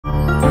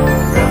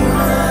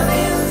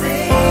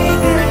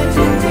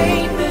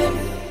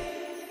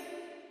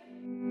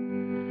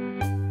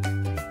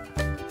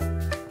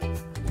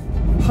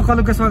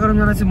সকলোকে স্বাগতম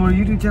জনাইছো মোৰ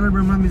YouTube channel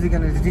Brahma Music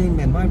and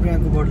Entertainment মই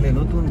প্ৰিয়াঙ্কু বৰলে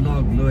নতুন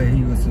ব্লগ লৈ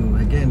আহিছো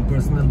again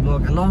personal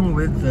blog along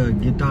with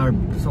guitar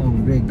song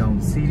breakdown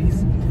series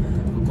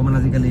common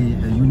আজিকালি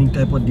ইউনিক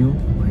টাইপত দিও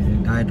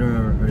ডায়েটৰ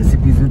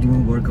ৰেচিপিজও দিও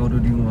workout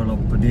দিও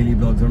অলপ ডেইলি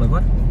ব্লগৰ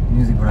লগত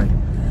মিউজিক ভৰাই দিও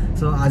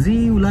সো আজি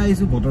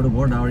উলাইছো বতৰটো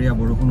বৰ ডাৱৰীয়া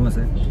বৰষুণো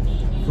আছে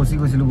ফসি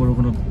গৈছিল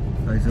বৰষুণত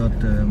তাৰপিছত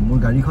মোৰ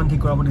গাড়ীখন ঠিক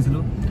কৰাব দিছিলো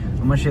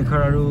আমাৰ শেখৰ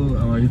আৰু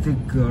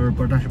ঋতিকৰ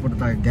পাৰ্টনাৰশ্বিপত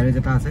এটা গ্যাৰেজ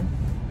এটা আছে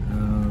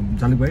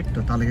জালুকবাৰীত তো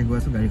তালৈকে গৈ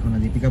আছো গাড়ীখন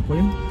আজি পিক আপ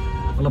কৰিম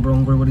অলপ ৰং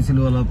কৰিব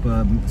দিছিলো অলপ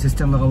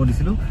সিস্টেম লগাব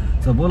দিছিলো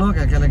সো বলক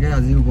একেলগে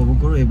আজি উপভোগ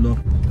কৰো এই ব্লগ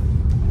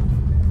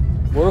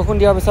বৰষুণ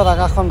দিয়াৰ পিছত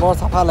আকাশখন বৰ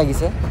চাফা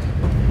লাগিছে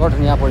বৰ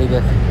ধুনীয়া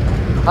পৰিৱেশ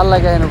ভাল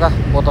লাগে এনেকুৱা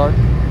বতৰ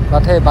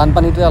তাতে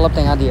বানপানীটোৱে অলপ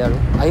টেঙা দিয়ে আৰু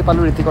আহি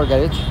পালো ঋতিকৰ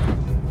গ্যাৰেজ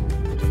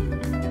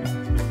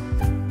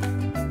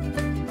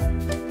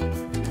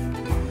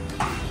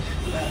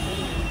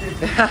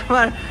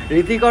আমাৰ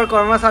ঋতিকৰ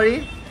কৰ্মচাৰী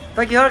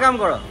তই কিহৰ কাম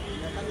কৰ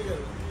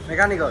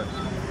মেকানিকৰ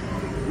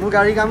মোৰ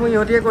গাড়ী কামো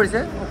ইহঁতিয়ে কৰিছে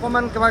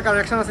অকমান কিবা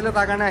কাৰেকশ্যন আছিলে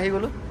তাৰ কাৰণে আহি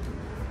গ'লো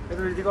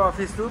এইটো ঋতিকৰ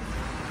অফিচটো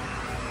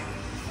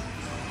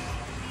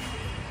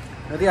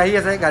যদি আহি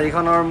আছে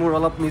গাড়ীখনৰ মোৰ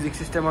অলপ মিউজিক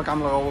চিষ্টেমৰ কাম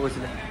লগাব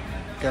গৈছিলে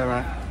কেমেৰা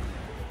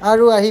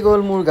আৰু আহি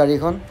গ'ল মোৰ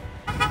গাড়ীখন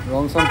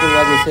ৰং চং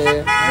কৰোৱা গৈছে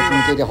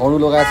এতিয়া হৰ্ণো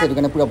লগাই আছে সেইটো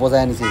কাৰণে পুৰা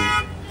বজাই আনিছে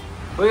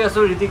হৈ আছো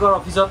ঋতিকৰ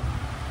অফিচত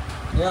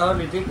এয়া হ'ল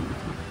ঋতিক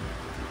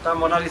তাৰ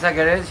মনালিসা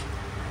গেৰেজ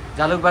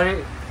জালুকবাৰী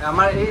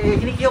আমাৰ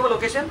এইখিনি কি হ'ব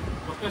লোকেশ্যন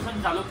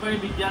জালুকবাৰী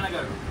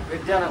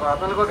বিদ্যানগৰ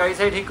আপোনালোকৰ গাড়ী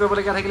চাৰি ঠিক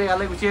কৰিবলগীয়া থাকিলে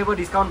ইয়ালৈ গুচি আহিব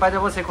ডিছকাউণ্ট পাই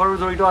যাব শেখৰো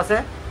জড়িত আছে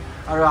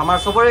আৰু আমাৰ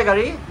চবৰে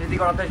গাড়ী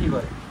ঋতিকৰতে ঠিক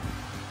হয়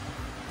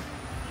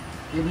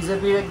এই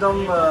বিজেপিৰ একদম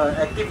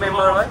এক্টিভ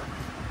মেম্বাৰ হয়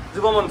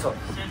যুৱ মঞ্চ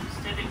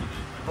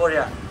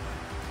বঢ়িয়া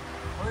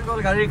হৈ গ'ল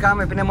গাড়ীৰ কাম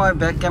এপিনে মই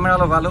বেক কেমেৰা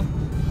লগালোঁ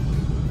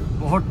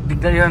বহুত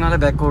দিগদাৰী হয় নহ'লে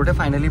বেক কৰোঁতে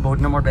ফাইনেলি বহুত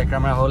নম্বৰ বেক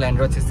কেমেৰা হ'ল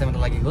এণ্ড্ৰইড চিষ্টেম এটা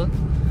লাগি গ'ল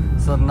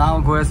চ' নাও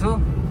গৈ আছোঁ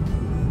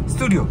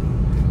ষ্টুডিঅ'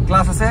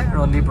 ক্লাছ আছে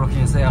ৰন্দীপ ৰখি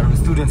আছে আৰু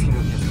ষ্টুডেণ্টছখিনি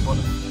ৰখি আছে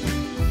বলো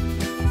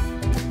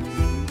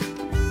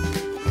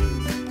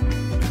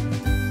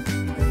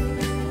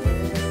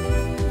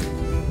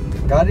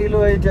গাড়ী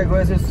লৈ এতিয়া গৈ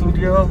আছোঁ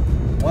ষ্টুডিঅ'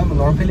 মই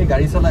নৰ্মেলি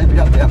গাড়ী চলাই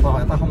বিৰাট বেয়া পাওঁ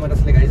এটা সময়ত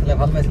আছিলে গাড়ী চলাই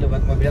ভাল পাইছিলোঁ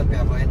বাট মই বিৰাট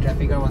বেয়া পাওঁ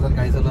ট্ৰেফিকৰ মাজত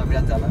গাড়ী চলোৱা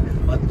বিৰাট জ্বালা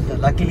বাট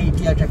লাকিলি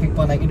এতিয়া ট্ৰেফিক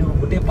পোৱা নাই কিন্তু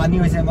গোটেই পানী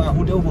হৈছে মই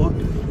আহোঁতেও বহুত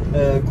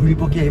ঘূৰি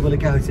পকি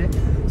আহিবলগীয়া হৈছে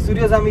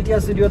ষ্টুডিঅ' যাম এতিয়া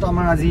ষ্টুডিঅ'ত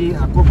আমাৰ আজি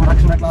আকৌ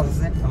প্ৰডাকশ্যনৰ ক্লাছ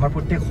আছে আমাৰ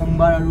প্ৰত্যেক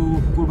সোমবাৰ আৰু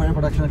শুকুৰবাৰে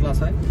প্ৰডাকশ্যনৰ ক্লাছ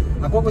হয়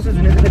আকৌ কৈছোঁ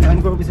যোনে যোনে জইন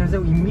কৰিব বিচাৰিছে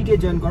ইমিডিয়েট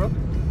জইন কৰক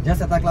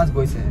জাষ্ট এটা ক্লাছ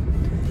গৈছে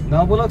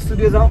নাও বলক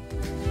ষ্টুডিঅ' যাওঁ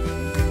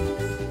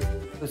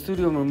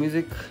ষ্টুডিঅ' মোৰ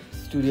music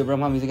studio'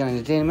 Brahma music and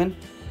entertainment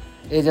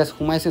এই জাষ্ট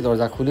সোমাইছোঁ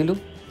দৰ্জা খুলিলোঁ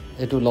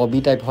এইটো লবি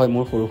টাইপ হয়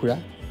মোৰ সৰু সুৰা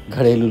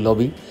ঘৰেলু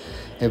লবি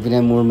এইপিনে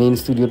মোৰ মেইন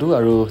ষ্টুডিঅ'টো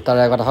আৰু তাৰ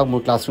আগত আহক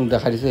মোৰ ক্লাছৰুম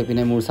দেখাই দিছোঁ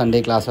এইপিনে মোৰ ছানডে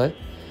ক্লাছ হয়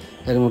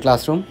এইটো মোৰ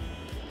ক্লাছৰুম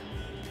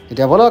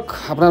এতিয়া বলক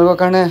আপোনালোকৰ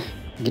কাৰণে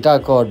গিটাৰ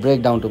কৰ্ড ব্ৰেক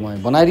ডাউনটো মই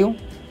বনাই দিওঁ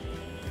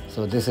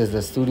চ' দিছ ইজ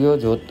দ্য ষ্টুডিঅ'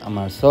 য'ত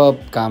আমাৰ চব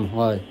কাম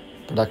হয়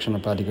প্ৰডাকশ্যনৰ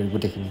পৰা আদি কৰি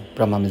গোটেইখিনি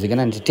ব্ৰহ্মা মিউজিক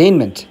এণ্ড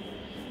এণ্টাৰটেইনমেণ্ট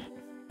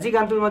আজি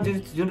গানটো মই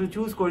যোনটো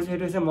চুজ কৰিছোঁ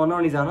সেইটো হৈছে মনৰ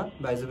নিজানত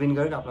বাই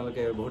ZubeenGarg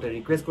আপোনালোকে বহুতে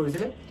ৰিকুৱেষ্ট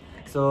কৰিছিলে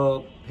চ'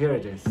 হিয়াৰ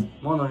ইট ইজ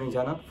মনৰ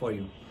নিজানত ফৰ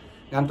ইউ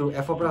গানটো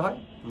এফৰ পৰা হয়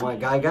মই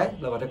গাই গাই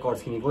লগতে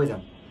কৰ্ডছখিনি কৈ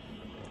যাম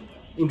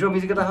ইণ্ট্ৰ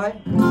মিউজিক এটা হয়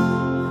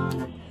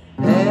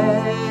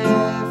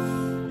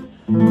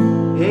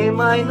A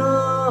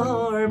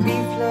minor, B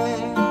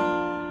flat,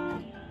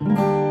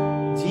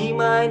 G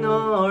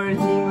minor,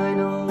 G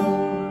minor,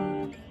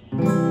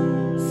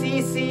 C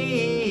C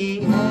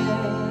F,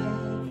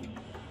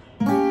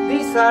 D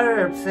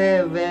sharp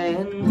 7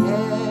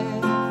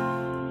 F,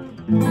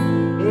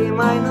 A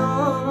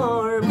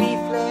minor, B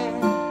flat,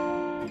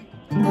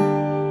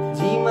 G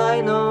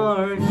minor,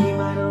 G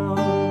minor,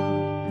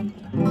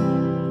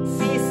 C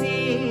C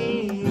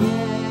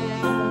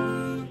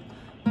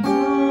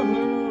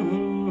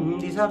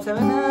F,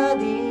 7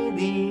 D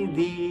D D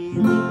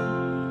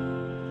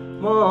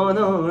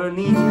Monor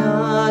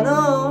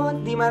Nijanot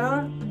D minor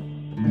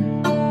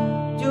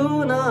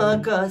Juna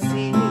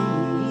kasine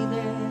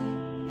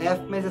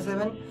F major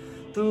 7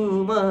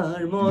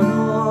 Tumar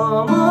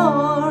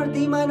monomor D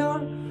minor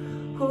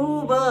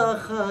Huba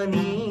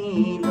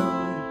khanilo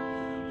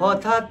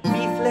Hothat B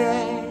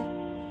flat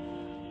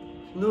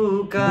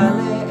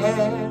Lukale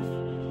F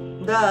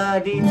Da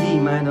D D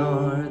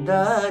minor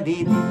Da D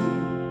D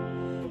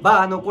বা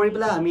নকৰি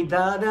পেলাই আমি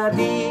দা দা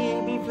দি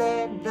B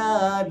flat দা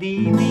দি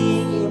দি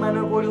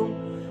minor কৰিম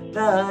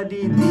দা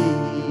দি দি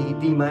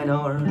D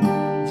minor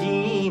G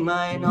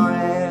minor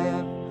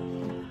F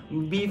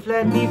B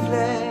flat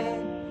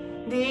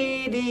দি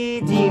দি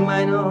G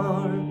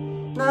minor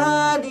না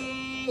D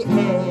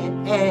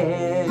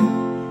F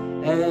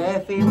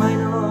F এ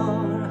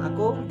minor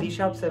আকৌ D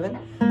sharp 7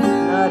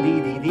 da the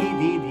the the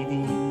the the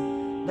the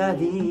da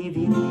the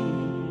the the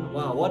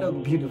Wow, what a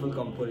beautiful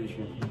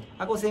composition.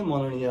 Ako say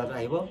Monor Nijanot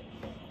ahibo.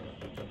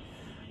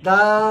 Da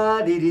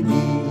di di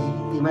di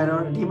D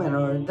minor, D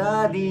minor,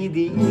 da di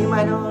di E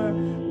minor,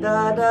 da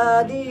da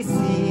di C,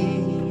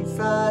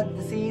 sa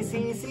C C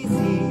C C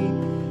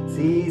C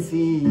C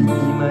E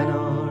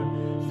minor,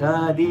 da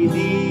di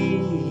di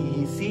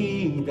C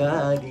চিদা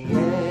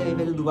দিয়ে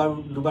এইটো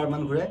দুবাৰ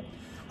মান ঘূৰে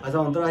আচ্ছা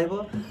অন্তৰ আহিব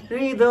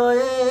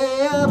হৃদয়ে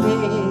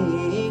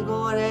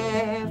আবেগৰে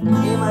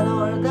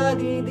ইমানৰ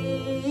দাদি D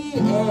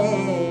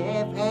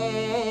F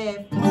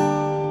F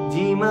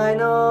G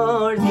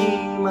minor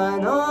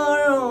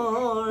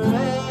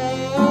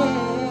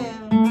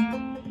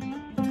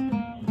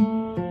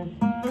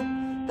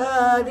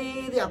দাদি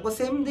দি আকৌ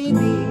চেম দি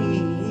দি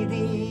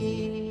দি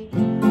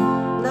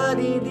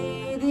দাদি দি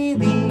দি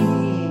দি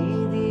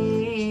দি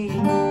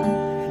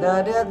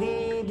দাদা দি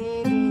দি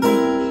দি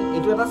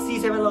এইটো এটা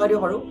C7 লগাই দিব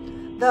পাৰো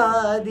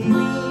দাদি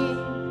দি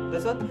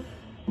তাৰপিছত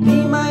ডি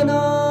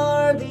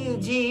মাইনৰ দি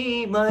জি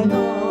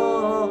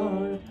মাইনৰ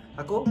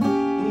আকৌ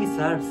D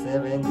sharp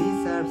 7 D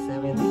sharp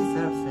 7 D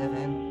sharp 7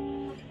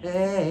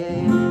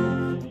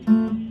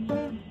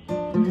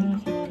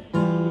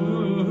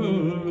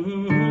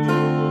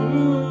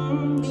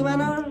 D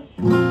minor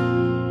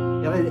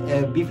ইয়াতে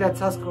বি ফ্লেট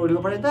সাজ কৰি দিব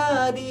পাৰে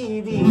দাদি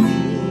দি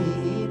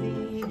দি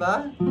বা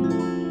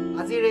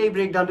আজিৰ এই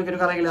ব্ৰেকডাউনটো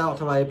কেনেকুৱা লাগিলে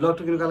অথবা এই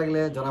ব্লগটো কেনেকুৱা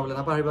লাগিলে জনাবলৈ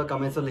নাপাহৰিবা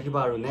কমেণ্টছত লিখিবা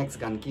আৰু নেক্সট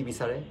গান কি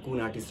বিচাৰে কোন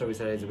আৰ্টিষ্টৰ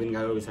বিচাৰে জুবিন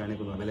গাৰ্গৰ বিচাৰে নে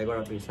কোনোবা বেলেগৰ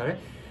বিচাৰে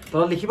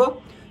তলত লিখিব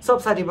সব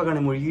চাই দিবৰ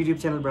কাৰণে মোৰ YouTube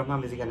channel Brahma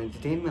music and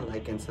entertainment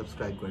like and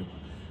subscribe কৰিব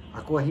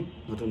আকৌ আহিম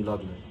নতুন ব্লগ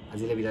লৈ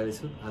আজিলৈ বিদায়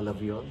লৈছোঁ I love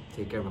you all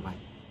tech care bye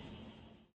bye